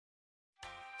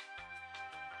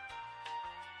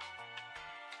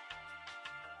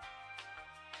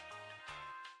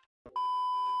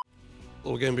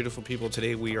Hello again, beautiful people.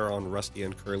 Today we are on Rusty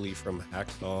and Curly from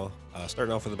Hacksaw.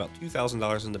 Starting off with about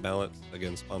 $2,000 in the balance.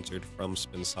 Again, sponsored from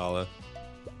Spinsala.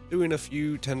 Doing a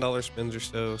few $10 spins or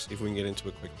so. See if we can get into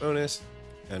a quick bonus.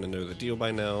 Kind of know the deal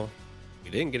by now. We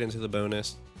didn't get into the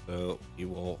bonus, so we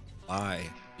will buy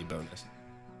the bonus.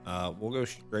 We'll go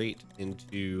straight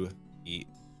into the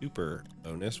super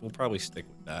bonus. We'll probably stick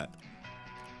with that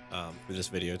for this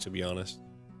video, to be honest.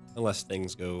 Unless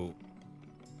things go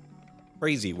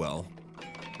crazy well,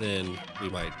 then we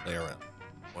might play around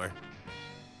more.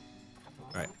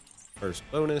 Alright, first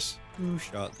bonus. Who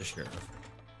shot the sheriff?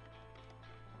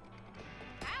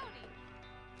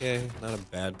 Okay, not a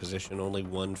bad position. Only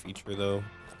one feature though.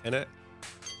 10x?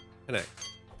 10x.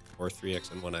 Or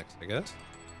 3x and 1x, I guess.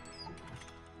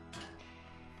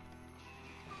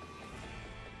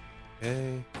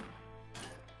 Okay.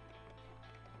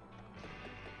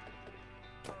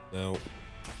 No.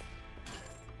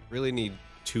 Really need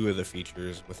two of the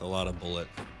features with a lot of bullets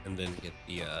and then get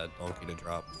the donkey to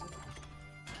drop.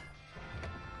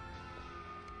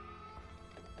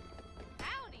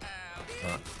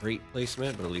 Not great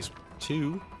placement, but at least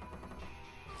two.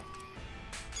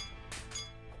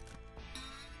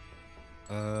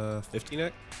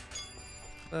 15x?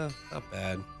 Not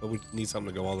bad, but we need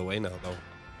something to go all the way now though.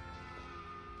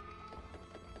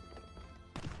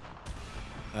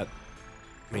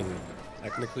 I mean,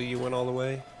 technically you went all the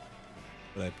way,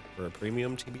 but I prefer a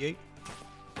premium TB8.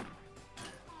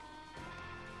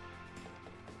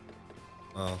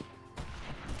 Oh,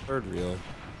 third reel.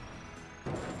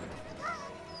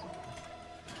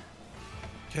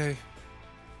 Okay,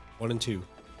 1 and 2,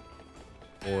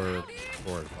 or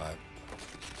 4 and 5.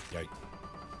 Yikes.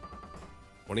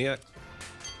 20x.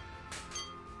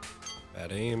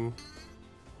 Bad aim.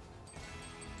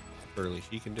 Surely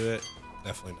she can do it.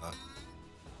 Definitely not.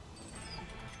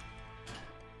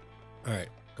 Alright,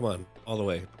 come on, all the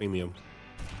way, premium.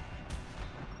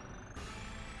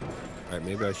 Alright,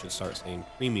 maybe I should start saying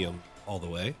premium all the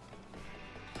way.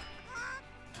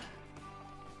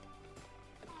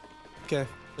 Okay,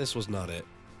 this was not it.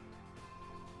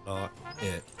 Not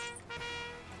it.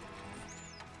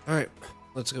 Alright,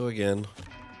 let's go again.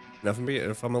 Now,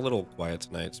 if I'm a little quiet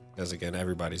tonight, it's because, again,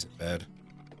 everybody's in bed.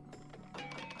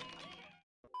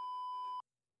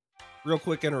 Real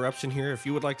quick interruption here. If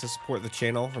you would like to support the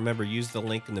channel, remember use the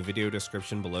link in the video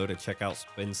description below to check out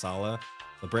Spinsala,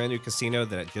 the brand new casino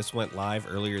that just went live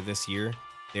earlier this year.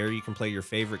 There you can play your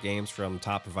favorite games from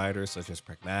top providers such as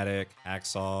Pragmatic,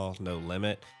 Hacksaw, No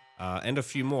Limit, and a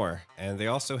few more. And they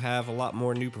also have a lot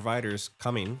more new providers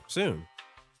coming soon.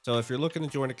 So if you're looking to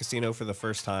join a casino for the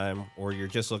first time, or you're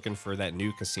just looking for that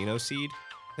new casino seed,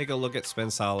 take a look at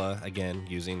Spinsala again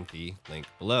using the link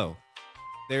below.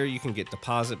 There you can get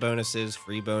deposit bonuses,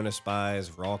 free bonus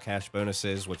buys, raw cash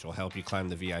bonuses, which will help you climb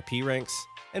the VIP ranks,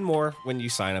 and more when you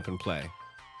sign up and play.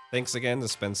 Thanks again to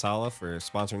Spinsala for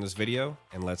sponsoring this video,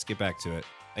 and let's get back to it.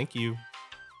 Thank you.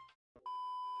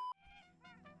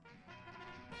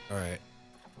 Alright.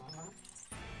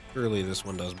 Surely this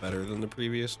one does better than the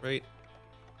previous, right?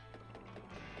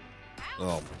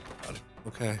 Oh my god.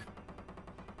 Okay.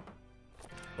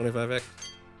 25x?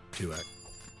 2x.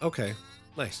 Okay.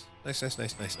 Nice. Nice.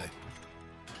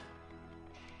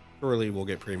 Surely we'll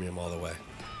get premium all the way.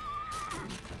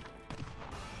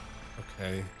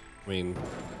 Okay. I mean,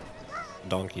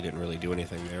 donkey didn't really do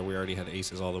anything there. We already had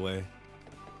aces all the way.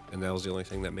 And that was the only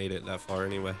thing that made it that far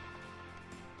anyway.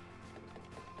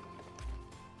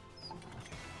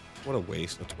 What a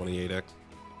waste of 28x.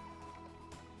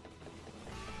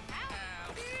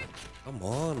 Come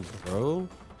on, bro.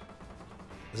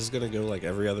 This is gonna go like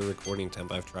every other recording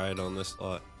temp I've tried on this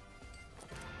slot.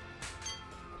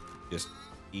 Just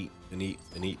eat and eat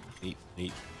and eat and eat and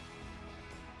eat.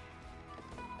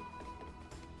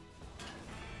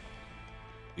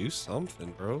 Do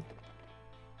something, bro.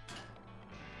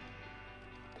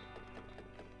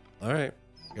 Alright.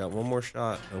 Got one more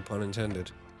shot. No pun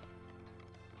intended.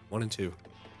 1 and 2.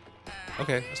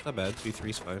 Okay, that's not bad. 2,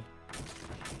 3's fine.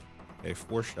 Okay,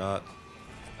 4 shots.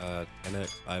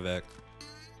 10x, 5x.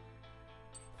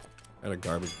 Got a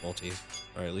garbage multi.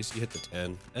 Alright, at least you hit the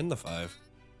 10 and the 5.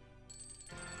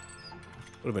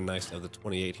 Would have been nice to have the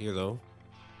 28 here, though.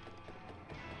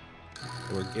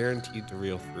 So we're guaranteed to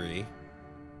reel 3.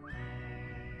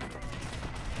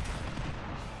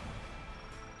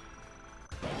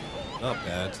 Not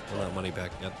bad. Still not money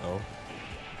back yet, though.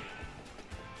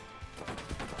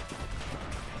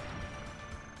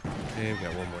 Okay, we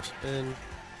got one more spin.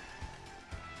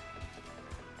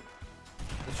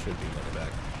 This should be money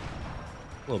back.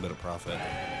 A little bit of profit.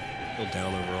 Still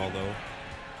down overall, though.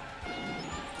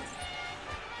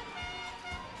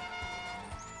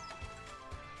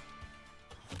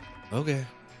 Okay.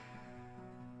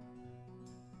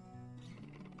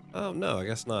 Oh, no, I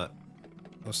guess not.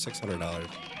 It was $600. I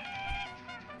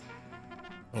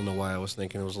don't know why I was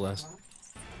thinking it was less.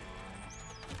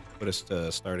 But it's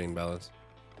the starting balance.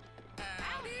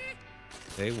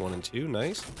 Okay, 1 and 2,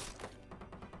 nice.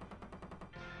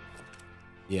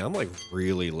 Yeah, I'm like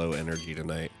really low energy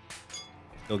tonight.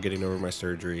 Still getting over my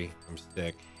surgery. I'm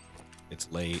sick.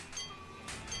 It's late.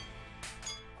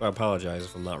 I apologize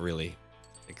if I'm not really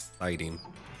exciting.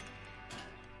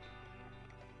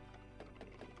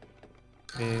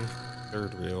 Okay,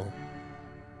 third reel.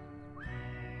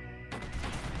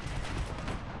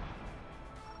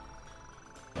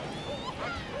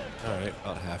 Alright,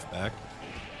 about half back.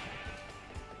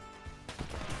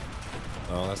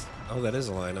 Oh, that is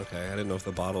a line. Okay, I didn't know if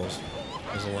the bottles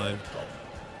was a line.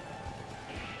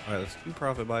 Alright, that's 2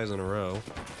 profit buys in a row.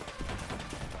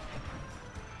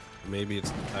 Maybe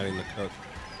it's hiding the cook.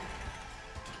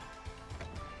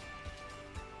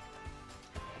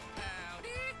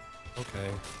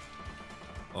 Okay.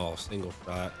 Oh, single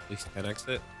shot. At least 10x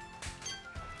it.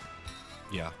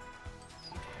 Yeah.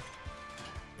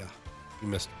 Yeah. You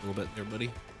missed a little bit there,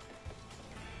 buddy.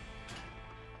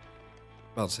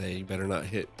 I'll say you better not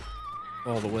hit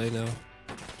all the way now.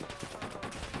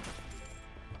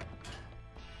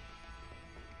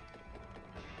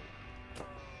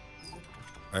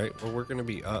 Alright, well, we're going to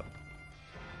be up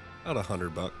about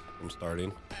 $100 from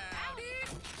starting.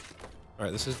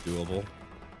 Alright, this is doable.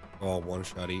 All 1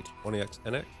 shot each. 20x,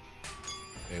 10x.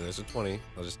 Okay, there's a 20.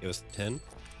 I'll just give us the 10.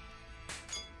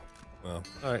 Well,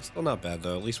 alright, still not bad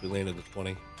though. At least we landed the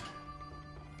 20.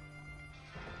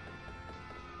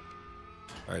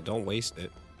 Alright, don't waste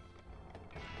it.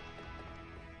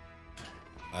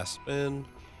 Last spin.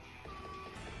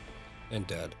 And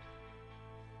dead.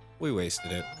 We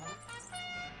wasted it.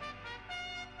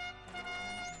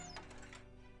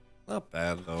 Not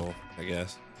bad though, I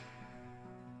guess.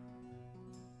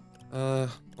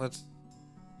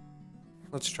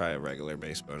 Let's try a regular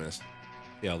base bonus.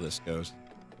 See how this goes.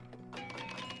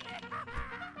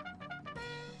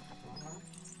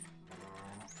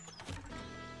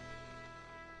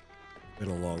 Been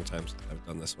a long time since I've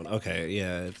done this one. Okay,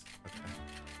 yeah, it's okay.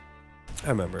 I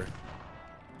remember.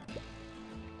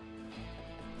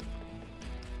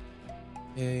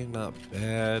 Okay, not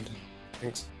bad. I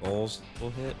think skulls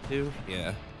will hit too.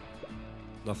 Yeah.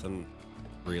 Nothing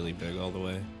really big all the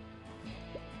way.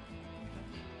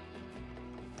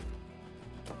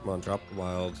 Come on, drop the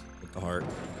wilds with the heart.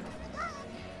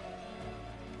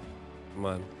 Come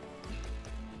on.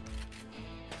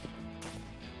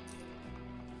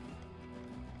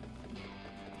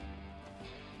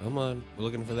 Come on. We're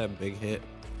looking for that big hit.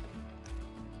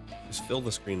 Just fill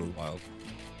the screen with wild.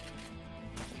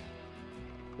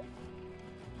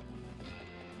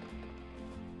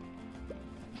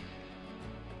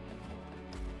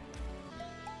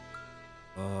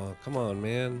 Come on,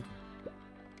 man.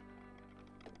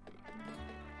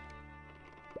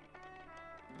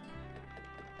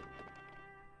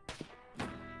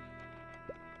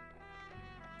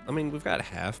 I mean, we've got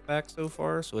half back so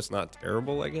far, so it's not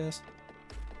terrible, I guess.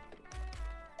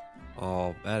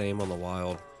 Oh, bad aim on the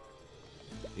wild.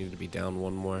 Needed to be down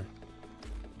 1 more.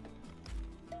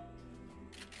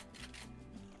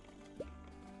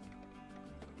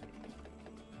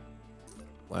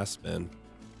 Last spin.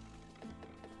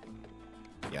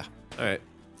 Yeah. Alright.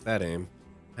 Bad aim.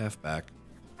 Half back.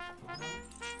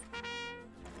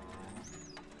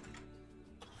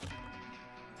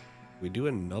 We do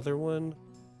another one?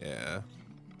 Yeah.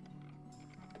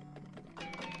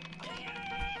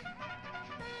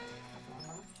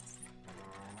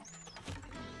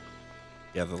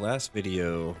 Yeah, the last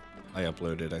video I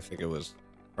uploaded, I think it was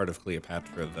part of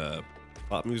Cleopatra, the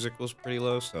pop music was pretty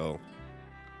low, so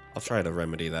I'll try to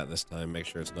remedy that this time, make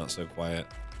sure it's not so quiet.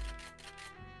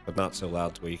 But not so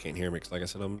loud to where you can't hear me, because like I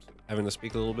said, I'm having to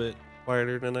speak a little bit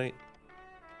quieter tonight.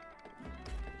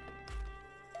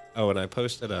 Oh, and I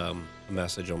posted a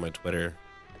message on my Twitter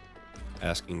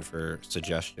asking for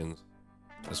suggestions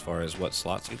as far as what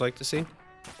slots you'd like to see.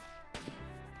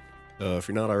 So if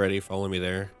you're not already, follow me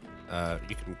there.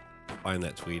 You can find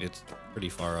that tweet. It's pretty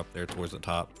far up there towards the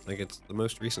top. I think it's the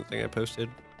most recent thing I posted.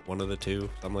 One of the 2,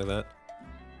 something like that.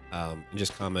 And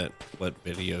just comment what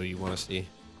video you want to see.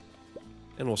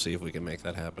 And we'll see if we can make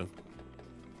that happen.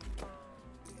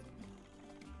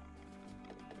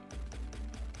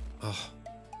 Oh,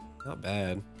 not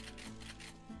bad.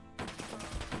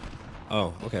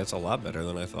 Oh, okay, that's a lot better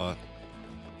than I thought.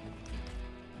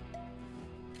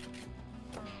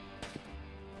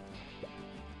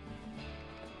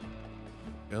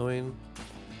 Going.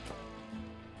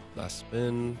 Last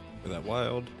spin for that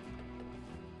wild.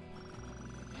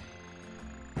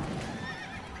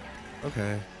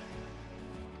 Okay.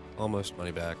 Almost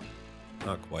money back.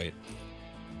 Not quite.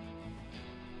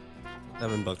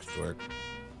 $7 short.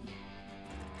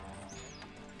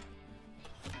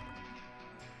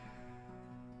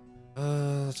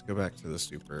 Let's go back to the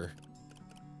super.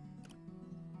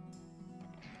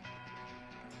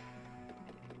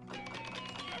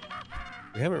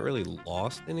 We haven't really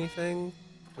lost anything,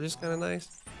 which is kind of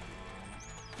nice.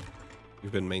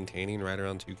 We've been maintaining right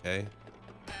around 2K.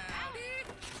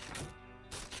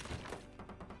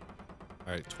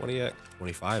 Alright, 20x,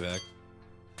 25x.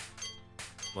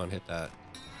 Come on, hit that.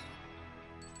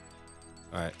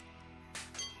 Alright.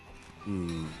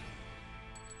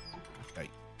 Okay.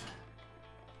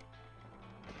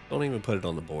 Don't even put it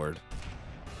on the board.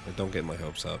 Like, don't get my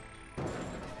hopes up.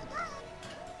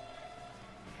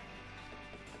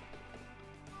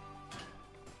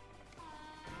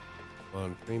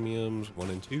 On premiums 1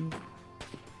 and 2.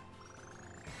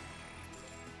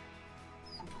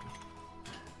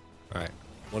 All right,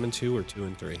 1 and 2 or 2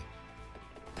 and 3.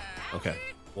 Okay,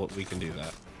 well we can do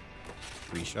that.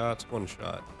 3 shots, 1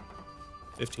 shot.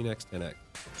 15x, 10x.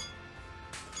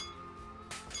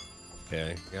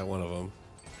 Okay, got one of them.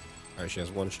 All right, she has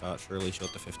 1 shot. Surely she'll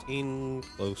hit the 15.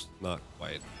 Close, not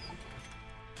quite.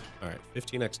 All right,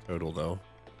 15x total though.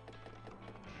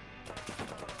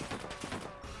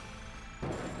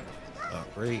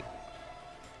 Not great.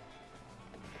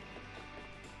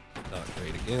 Not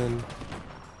great again.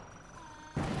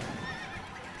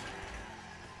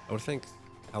 I would think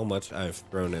how much I've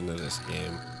thrown into this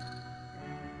game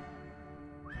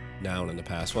now and in the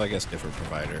past. Well, I guess different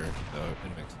provider, so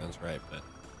it makes sense, right? But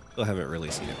still haven't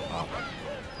really seen it pop.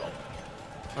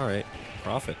 Alright,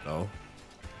 profit though.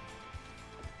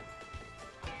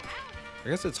 I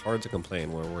guess it's hard to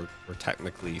complain where we're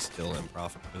technically still in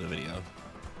profit for the video.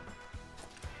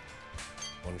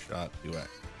 1 shot, 2x.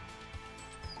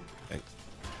 Thanks.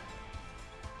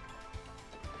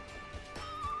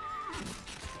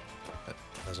 That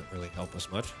doesn't really help us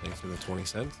much. Thanks for the 20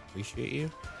 cents. Appreciate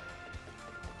you.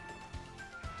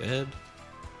 Dead.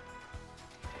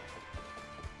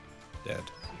 Dead.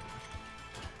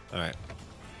 Alright.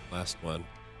 Last one.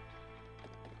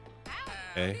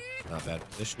 Okay. Not bad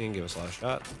positioning. Give us a lot of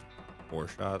shots. 4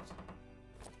 shots.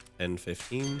 10,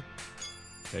 15.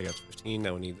 Okay, I got 15.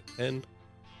 Now we need the 10.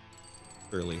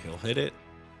 Surely he'll hit it.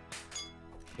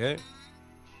 Okay.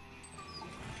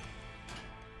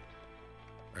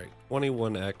 Alright,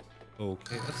 21x.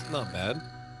 Okay, that's not bad.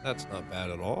 That's not bad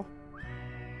at all.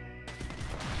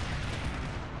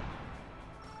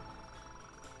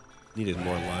 Needed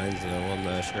more lines though on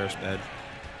the sheriff's badge.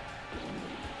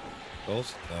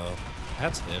 Goals? No.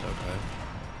 That's it,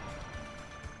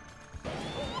 okay.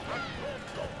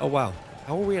 Oh wow.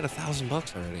 How are we at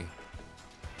 $1,000 already?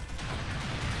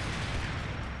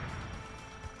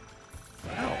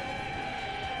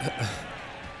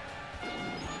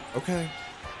 Okay.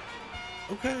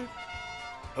 Okay.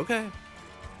 Okay.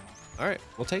 Alright,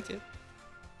 we'll take it.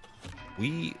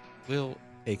 We will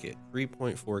take it.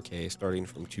 3.4k starting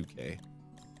from 2k.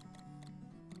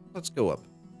 Let's go up.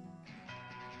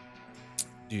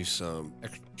 Do some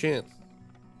extra chance.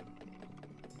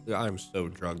 I'm so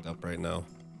drugged up right now.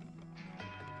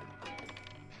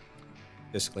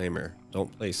 Disclaimer,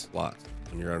 don't play slots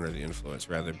when you're under the influence.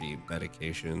 Rather be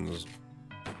medications,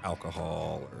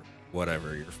 alcohol, or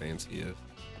whatever your fancy is.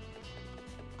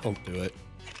 Don't do it.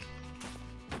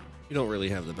 You don't really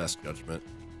have the best judgment.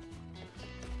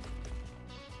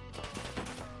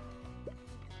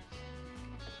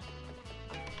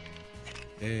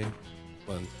 Okay,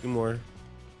 1, 2 more.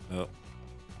 Oh.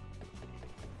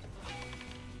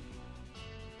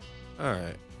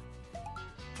 Alright.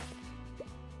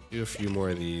 Do a few more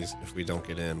of these. If we don't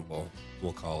get in,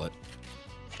 we'll call it.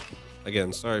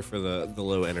 Again, sorry for the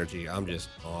low energy. I'm just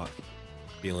not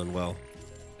feeling well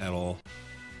at all.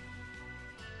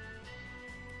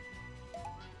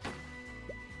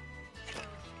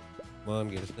 Come on,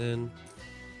 get us in.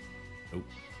 Nope.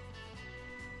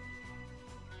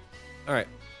 Alright.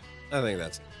 I think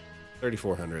that's it.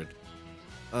 3,400.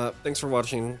 Thanks for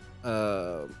watching.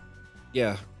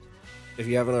 Yeah. If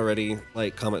you haven't already,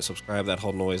 like, comment, subscribe, that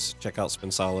whole noise. Check out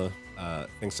Spinsala.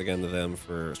 Thanks again to them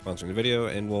for sponsoring the video,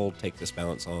 and we'll take this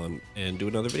balance on and do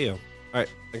another video.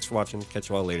 Alright, thanks for watching. Catch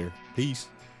you all later. Peace.